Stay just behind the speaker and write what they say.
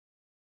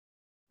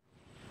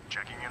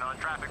on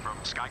traffic from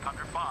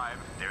Skycopter 5.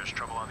 There's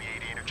trouble on the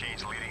 80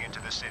 interchange leading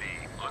into the city.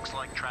 Looks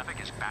like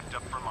traffic is backed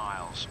up for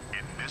miles.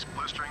 In this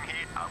blistering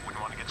heat, I wouldn't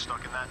want to get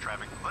stuck in that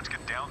traffic. Let's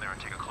get down there and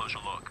take a closer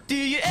look. Do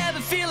you ever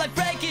feel like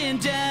breaking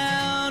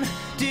down?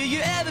 Do you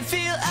ever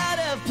feel out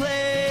of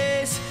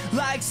place?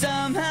 Like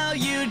somehow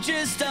you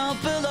just don't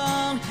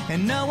belong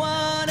and no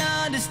one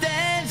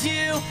understands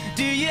you?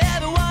 Do you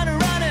ever want to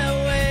run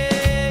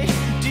away?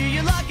 Do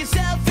you lock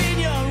yourself in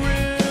your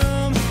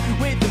room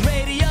with the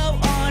radio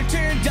on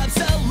turned up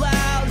so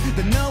loud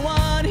that no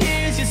one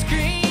hears you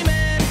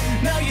screaming?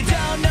 No, you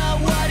don't know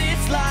what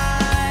it's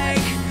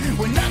like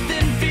when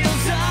nothing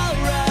feels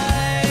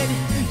alright.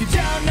 You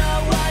don't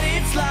know what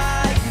it's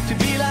like to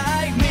be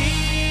like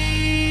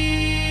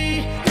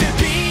me, to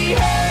be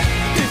hurt,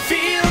 to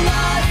feel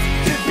lost,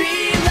 to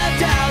be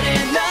left out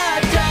in the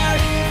dark,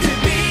 to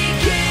be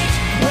kicked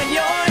when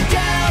you're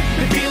down,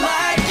 to feel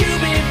like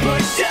you've been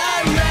pushed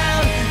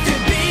around, to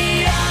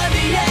be on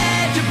the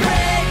edge of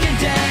breaking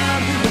down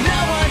when no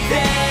one's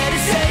there to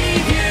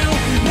save you.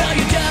 No,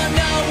 you don't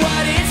know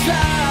what it's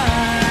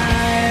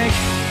like.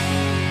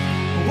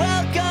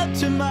 Welcome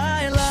to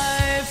my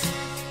life.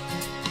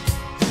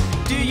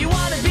 Do you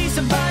want to be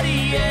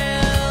somebody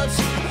else?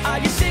 Are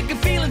you sick of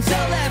feeling so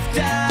left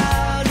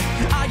out?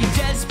 Are you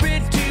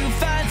desperate to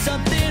find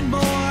something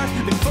more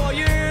before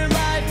your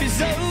life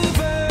is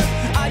over?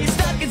 Are you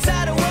stuck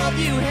inside a world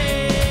you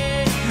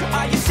hate?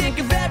 Are you sick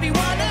of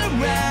everyone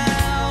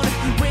around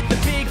with the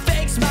big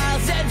fake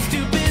smiles and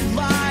stupid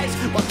lies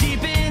while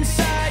deep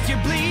inside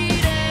you're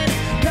bleeding?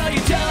 No,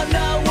 you don't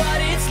know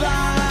what it's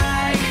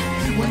like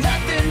when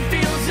nothing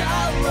feels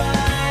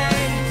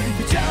alright.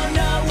 You don't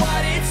know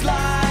what it's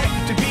like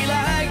to be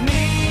like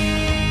me,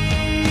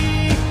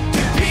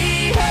 to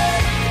be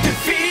hurt, to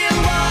feel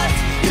lost,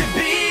 to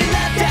be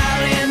left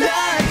out in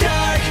the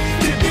dark,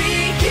 to be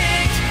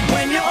kicked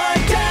when you're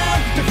down,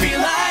 to feel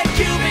like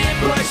you've been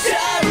pushed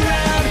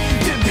around,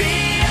 to be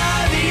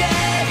on the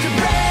edge of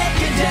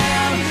breaking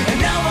down and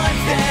no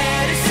one's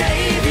there to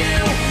save you.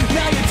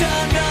 No, you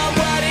don't know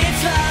what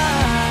it's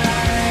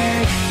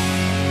like.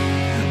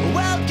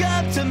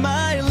 Welcome to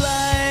my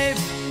life.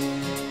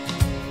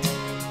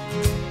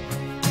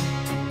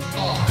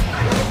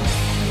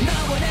 No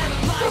one ever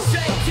lies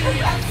straight to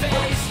your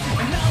face,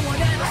 and no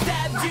one ever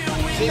stabbed you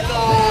in the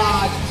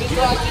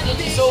Přitlač,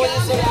 děti jsou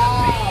něco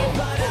dál.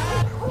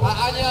 A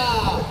Aňa.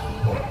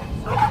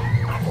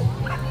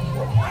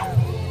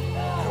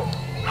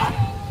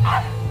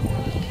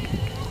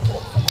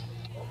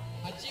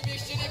 A tím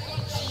ještě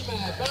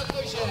nekončíme,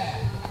 protože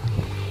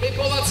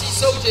vypovací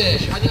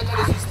soutěž. Aňa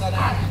tady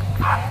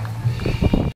zůstane.